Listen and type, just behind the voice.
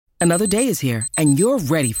Another day is here, and you're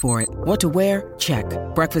ready for it. What to wear? Check.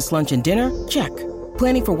 Breakfast, lunch, and dinner? Check.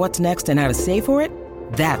 Planning for what's next and how to save for it?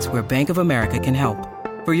 That's where Bank of America can help.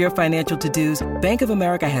 For your financial to-dos, Bank of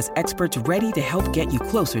America has experts ready to help get you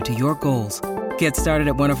closer to your goals. Get started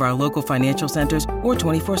at one of our local financial centers or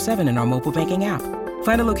 24/7 in our mobile banking app.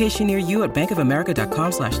 Find a location near you at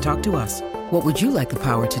bankofamerica.com/talktous. What would you like the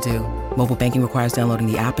power to do? Mobile banking requires downloading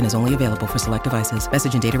the app and is only available for select devices.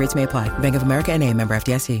 Message and data rates may apply. Bank of America N.A., member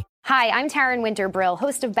FDIC. Hi, I'm Taryn Winter-Brill,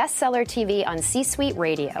 host of Bestseller TV on C-Suite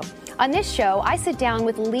Radio. On this show, I sit down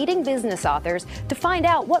with leading business authors to find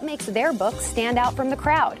out what makes their books stand out from the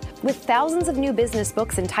crowd. With thousands of new business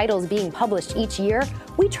books and titles being published each year,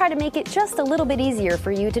 we try to make it just a little bit easier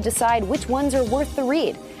for you to decide which ones are worth the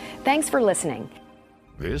read. Thanks for listening.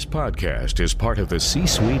 This podcast is part of the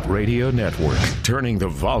C-Suite Radio Network, turning the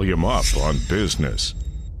volume up on business.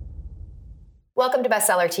 Welcome to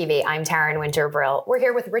Bestseller TV. I'm Taryn Winter-Brill. We're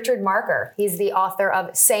here with Richard Marker. He's the author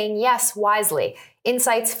of Saying Yes Wisely,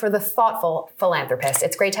 Insights for the Thoughtful Philanthropist.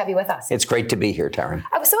 It's great to have you with us. It's great to be here, Taryn.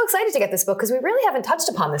 I was so excited to get this book because we really haven't touched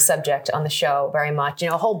upon this subject on the show very much. You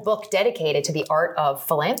know, a whole book dedicated to the art of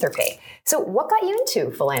philanthropy. So what got you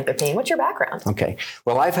into philanthropy and what's your background? Okay.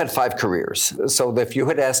 Well, I've had 5 careers. So if you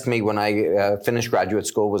had asked me when I finished graduate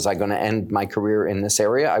school, was I going to end my career in this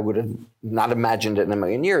area? I would have not imagined it in a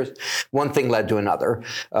million years. One thing led to another.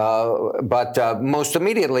 But most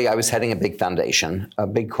immediately, I was heading a big foundation, a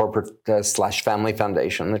big corporate / family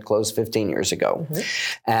foundation that closed 15 years ago. Mm-hmm.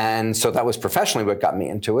 And so that was professionally what got me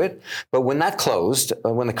into it. But when that closed,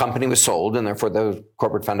 when the company was sold and therefore the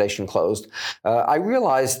corporate foundation closed, I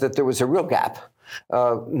realized that there was a real gap.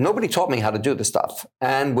 Nobody taught me how to do the stuff.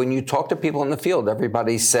 And when you talk to people in the field,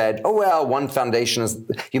 everybody said, oh, well,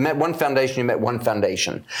 you met one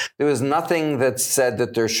foundation. There was nothing that said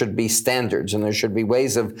that there should be standards and there should be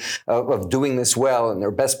ways of doing this well and there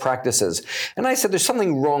are best practices. And I said, there's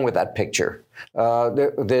something wrong with that picture.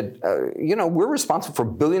 We're responsible for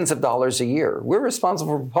billions of dollars a year. We're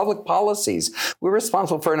responsible for public policies. We're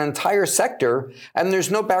responsible for an entire sector, and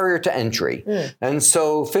there's no barrier to entry. And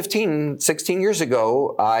so 16 years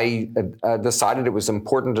ago, I decided it was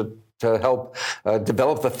important to help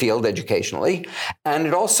develop the field educationally. And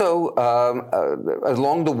it also,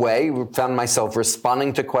 along the way, found myself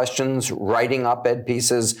responding to questions, writing op-ed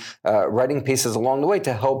pieces, writing pieces along the way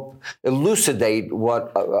to help elucidate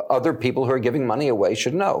what other people who are giving money away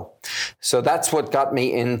should know. So that's what got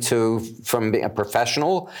me from being a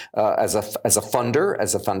professional, as a funder,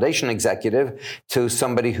 as a foundation executive, to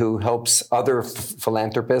somebody who helps other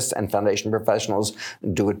philanthropists and foundation professionals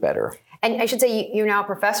do it better. And I should say you're now a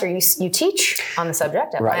professor. You teach on the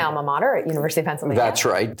subject at my alma mater at University of Pennsylvania. That's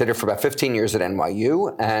right. Did it for about 15 years at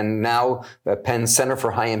NYU. And now the Penn Center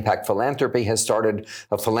for High Impact Philanthropy has started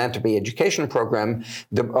a philanthropy education program.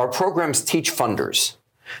 Our programs teach funders.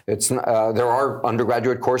 There are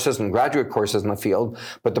undergraduate courses and graduate courses in the field,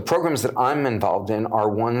 but the programs that I'm involved in are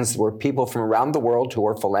ones where people from around the world who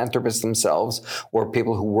are philanthropists themselves or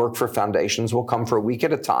people who work for foundations will come for a week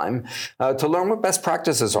at a time to learn what best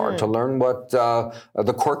practices are, to learn what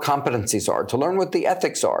the core competencies are, to learn what the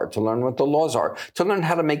ethics are, to learn what the laws are, to learn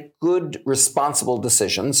how to make good, responsible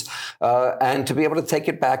decisions, and to be able to take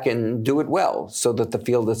it back and do it well so that the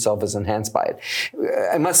field itself is enhanced by it.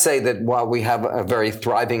 I must say that while we have a very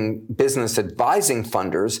thriving business advising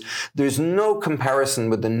funders, there's no comparison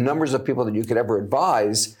with the numbers of people that you could ever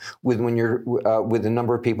advise with the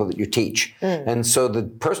number of people that you teach. And so the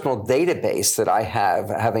personal database that I have,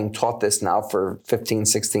 having taught this now for 15,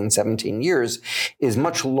 16, 17 years, is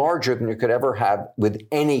much larger than you could ever have with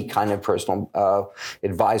any kind of personal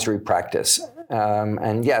advisory practice.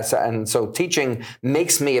 And so teaching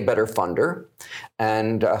makes me a better funder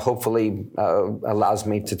and hopefully allows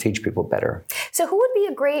me to teach people better. So who would be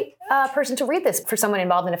a great person to read this for someone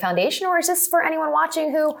involved in a foundation, or is this for anyone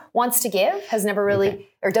watching who wants to give, has never really,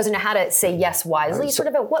 or doesn't know how to say yes wisely? Sort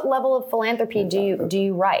of at what level of philanthropy do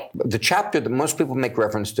you write? The chapter that most people make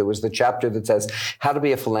reference to is the chapter that says how to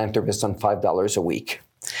be a philanthropist on $5 a week.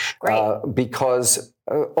 Great. Because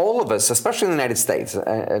all of us, especially in the United States,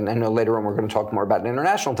 and I know later on we're going to talk more about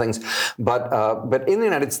international things, but in the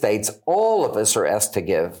United States, all of us are asked to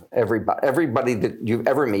give. Everybody that you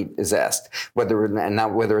ever meet is asked, whether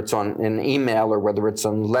it's on an email or whether it's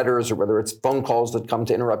on letters or whether it's phone calls that come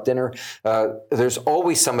to interrupt dinner. There's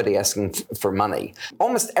always somebody asking for money.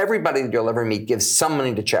 Almost everybody that you'll ever meet gives some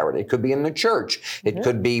money to charity. It could be in the church. It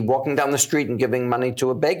could be walking down the street and giving money to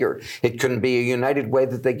a beggar. It could be a United Way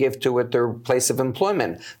that they give to at their place of employment.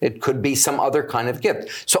 women. It could be some other kind of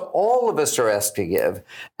gift. So all of us are asked to give.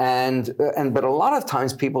 But a lot of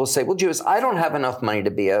times people say, well, Judas, I don't have enough money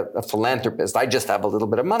to be a philanthropist. I just have a little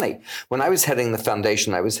bit of money. When I was heading the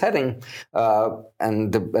foundation I was heading,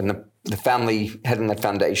 and the family heading that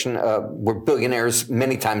foundation were billionaires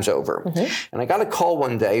many times over. Mm-hmm. And I got a call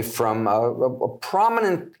one day from a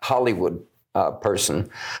prominent Hollywood person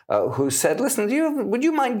who said, listen, would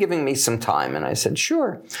you mind giving me some time? And I said,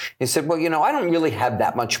 sure. He said, well, I don't really have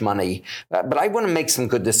that much money, but I want to make some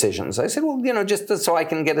good decisions. I said, well, just so I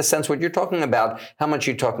can get a sense what you're talking about, how much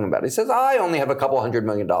you're talking about. He says, I only have a couple $100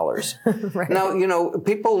 million. Right. Now,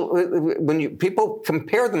 people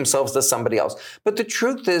compare themselves to somebody else. But the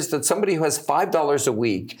truth is that somebody who has $5 a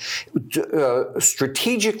week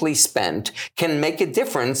strategically spent can make a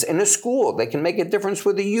difference in a school. They can make a difference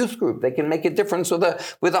with a youth group. They can make a difference with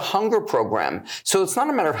a hunger program. So it's not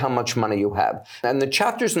a matter of how much money you have. And the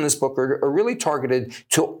chapters in this book are really targeted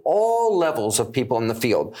to all levels of people in the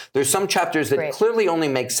field. There's some chapters that clearly only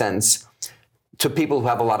make sense to people who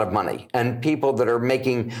have a lot of money and people that are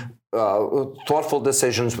making thoughtful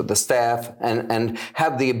decisions with the staff and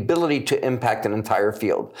have the ability to impact an entire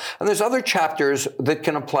field. And there's other chapters that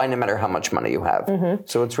can apply no matter how much money you have. Mm-hmm.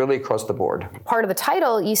 So it's really across the board. Part of the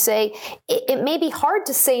title, you say, it may be hard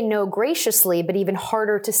to say no graciously, but even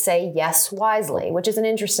harder to say yes wisely, which is an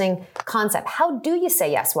interesting concept. How do you say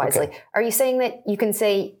yes wisely? Okay. Are you saying that you can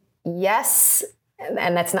say yes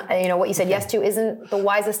and that's not, what you said yes to isn't the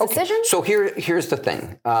wisest decision? So here's the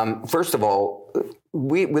thing. First of all,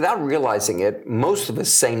 without realizing it, most of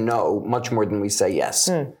us say no much more than we say yes.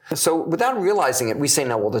 So without realizing it, we say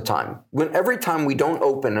no all the time. Every time we don't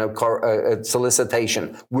open a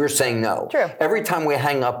solicitation, we're saying no. True. Every time we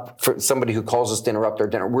hang up for somebody who calls us to interrupt our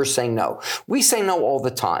dinner, we're saying no. We say no all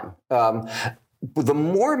the time. The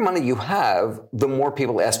more money you have, the more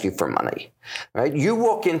people ask you for money, right? You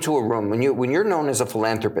walk into a room, when you're known as a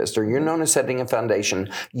philanthropist or you're known as heading a foundation,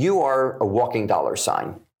 you are a walking dollar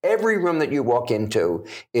sign. Every room that you walk into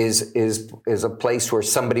is a place where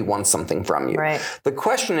somebody wants something from you. Right. The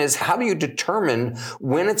question is, how do you determine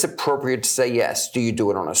when it's appropriate to say yes? Do you do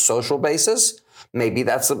it on a social basis? Maybe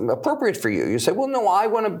that's appropriate for you. You say, well, no, I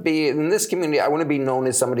want to be in this community. I want to be known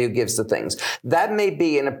as somebody who gives to things. That may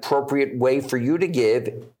be an appropriate way for you to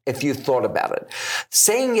give if you thought about it.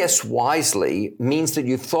 Saying yes wisely means that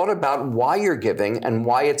you thought about why you're giving and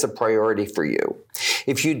why it's a priority for you.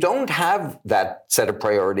 If you don't have that set of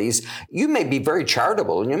priorities, you may be very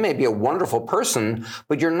charitable and you may be a wonderful person,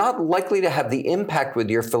 but you're not likely to have the impact with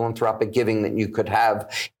your philanthropic giving that you could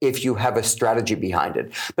have if you have a strategy behind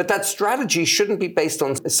it. But that strategy shouldn't be based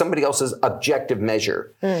on somebody else's objective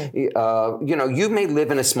measure. You may live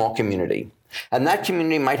in a small community. And that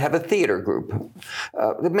community might have a theater group.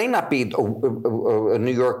 It may not be a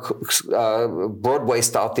New York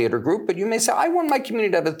Broadway-style theater group, but you may say, I want my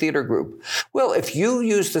community to have a theater group. Well, if you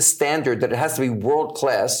use the standard that it has to be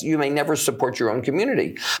world-class, you may never support your own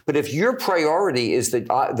community. But if your priority is that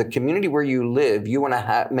the community where you live, you want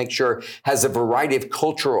to make sure has a variety of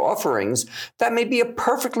cultural offerings, that may be a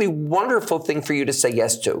perfectly wonderful thing for you to say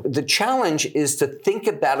yes to. The challenge is to think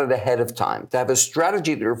about it ahead of time, to have a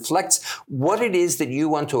strategy that reflects what it is that you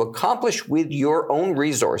want to accomplish with your own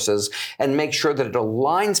resources and make sure that it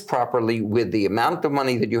aligns properly with the amount of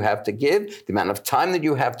money that you have to give, the amount of time that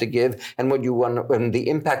you have to give, and what you want and the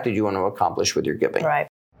impact that you want to accomplish with your giving. Right.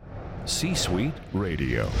 C-Suite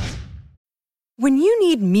Radio. When you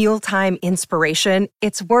need mealtime inspiration,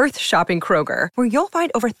 it's worth shopping Kroger, where you'll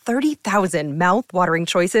find over 30,000 mouth-watering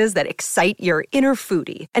choices that excite your inner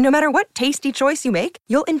foodie. And no matter what tasty choice you make,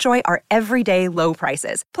 you'll enjoy our everyday low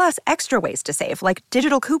prices, plus extra ways to save, like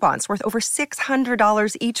digital coupons worth over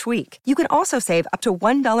 $600 each week. You can also save up to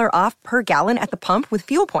 $1 off per gallon at the pump with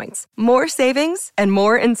fuel points. More savings and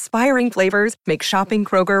more inspiring flavors make shopping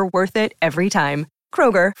Kroger worth it every time.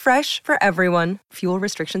 Kroger, fresh for everyone. Fuel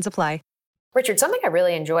restrictions apply. Richard, something I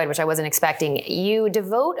really enjoyed, which I wasn't expecting, you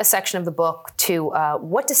devote a section of the book to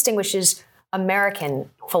what distinguishes American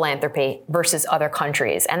philanthropy versus other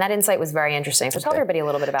countries. And that insight was very interesting. So tell everybody a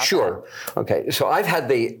little bit about that. Sure. Okay. So I've had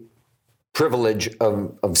the privilege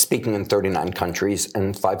of speaking in 39 countries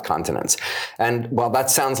and 5 continents. And while that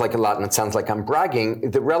sounds like a lot and it sounds like I'm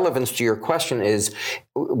bragging, the relevance to your question is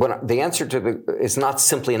the answer is not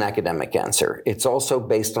simply an academic answer. It's also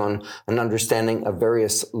based on an understanding of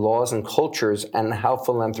various laws and cultures and how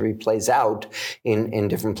philanthropy plays out in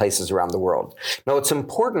different places around the world. Now, it's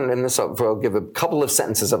important, and this I'll give a couple of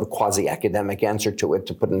sentences of a quasi-academic answer to it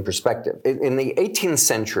to put it in perspective. In the 18th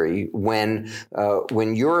century, when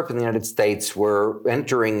Europe and the United States States were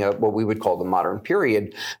entering what we would call the modern period,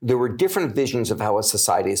 there were different visions of how a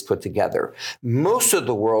society is put together. Most of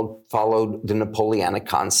the world followed the Napoleonic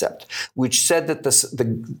concept, which said that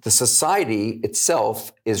the society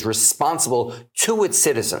itself is responsible to its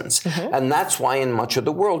citizens. Mm-hmm. And that's why in much of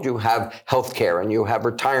the world you have healthcare and you have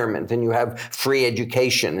retirement and you have free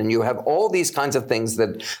education and you have all these kinds of things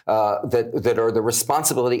that are the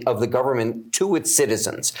responsibility of the government to its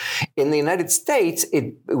citizens. In the United States, it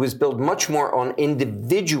was built much more on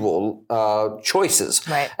individual choices.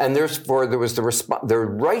 Right. And therefore there was the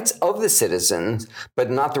rights of the citizens, but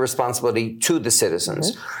not the responsibility to the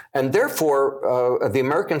citizens. Mm-hmm. And therefore, the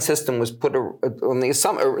American system was put on the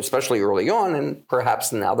assumption, especially early on, and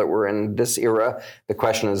perhaps now that we're in this era, the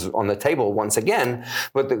question is on the table once again.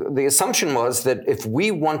 But the assumption was that if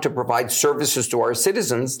we want to provide services to our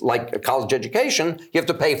citizens, like a college education, you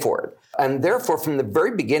have to pay for it. And therefore, from the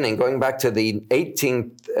very beginning, going back to the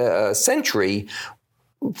 18th century,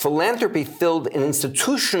 philanthropy filled an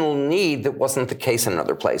institutional need that wasn't the case in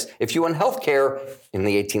another place. If you want healthcare in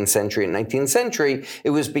the 18th century and 19th century,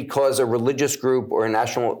 it was because a religious group or a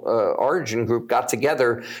national origin group got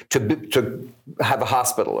together to have a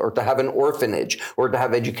hospital or to have an orphanage or to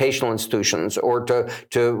have educational institutions or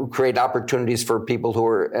to create opportunities for people who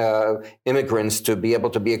are immigrants to be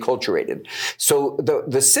able to be acculturated. So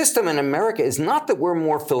the system in America is not that we're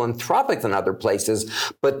more philanthropic than other places,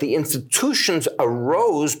 but the institutions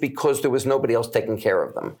arose because there was nobody else taking care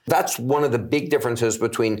of them. That's one of the big differences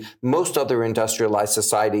between most other industrialized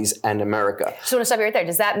societies and America. So I want to stop you right there.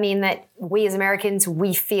 Does that mean that we as Americans,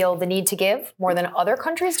 we feel the need to give more than other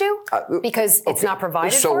countries do? Because it's not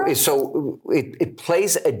provided for us? So it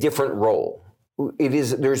plays a different role.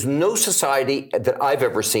 There's no society that I've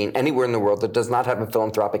ever seen anywhere in the world that does not have a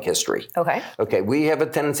philanthropic history. Okay. We have a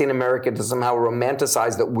tendency in America to somehow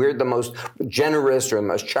romanticize that we're the most generous or the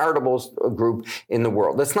most charitable group in the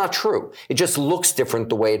world. That's not true. It just looks different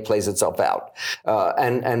the way it plays itself out.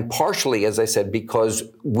 And partially, as I said, because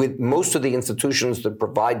with most of the institutions that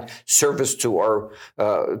provide service to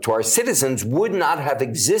our citizens would not have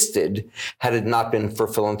existed had it not been for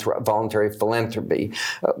voluntary philanthropy.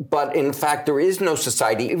 But in fact, there is no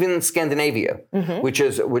society, even in Scandinavia, mm-hmm. which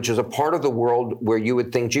is a part of the world where you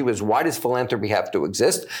would think, gee whiz, why does philanthropy have to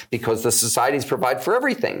exist? Because the societies provide for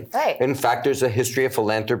everything. Right. In fact, there's a history of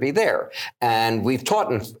philanthropy there. And we've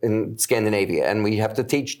taught in Scandinavia, and we have to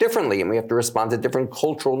teach differently, and we have to respond to different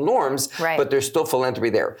cultural norms, right. But there's still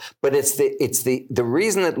philanthropy there. But it's the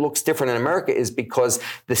reason it looks different in America is because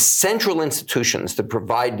the central institutions that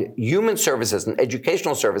provide human services and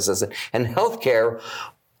educational services and healthcare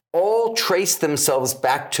all trace themselves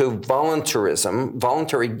back to voluntarism,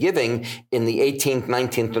 voluntary giving in the 18th,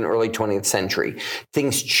 19th, and early 20th century.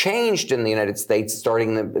 Things changed in the United States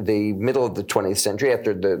starting the middle of the 20th century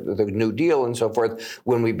after the New Deal and so forth,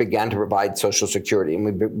 when we began to provide Social Security and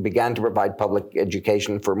we began to provide public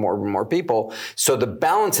education for more and more people. So the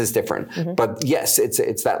balance is different. Mm-hmm. But yes,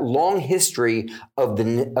 it's that long history of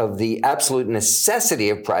the absolute necessity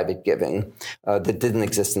of private giving that didn't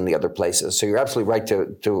exist in the other places. So you're absolutely right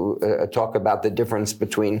to talk about the difference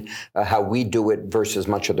between how we do it versus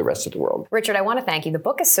much of the rest of the world. Richard, I want to thank you. The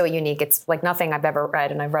book is so unique. It's like nothing I've ever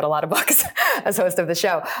read, and I've read a lot of books as host of the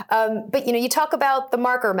show. But you talk about the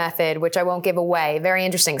marker method, which I won't give away. Very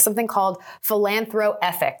interesting. Something called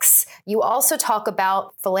philanthroethics. You also talk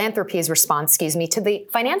about philanthropy's response, to the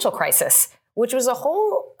financial crisis, which was a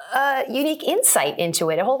whole unique insight into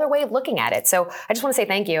it, a whole other way of looking at it. So I just want to say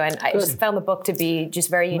thank you. And I just found the book to be just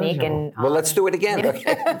very unique. And well, let's do it again.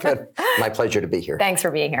 Okay, good. My pleasure to be here. Thanks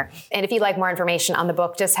for being here. And if you'd like more information on the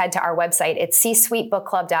book, just head to our website. It's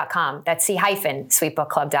c-suitebookclub.com. That's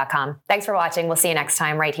c-suitebookclub.com. Thanks for watching. We'll see you next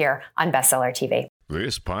time right here on Bestseller TV.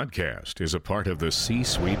 This podcast is a part of the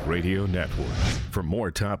C-Suite Radio Network. For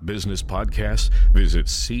more top business podcasts, visit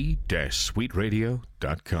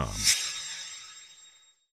c-suiteradio.com.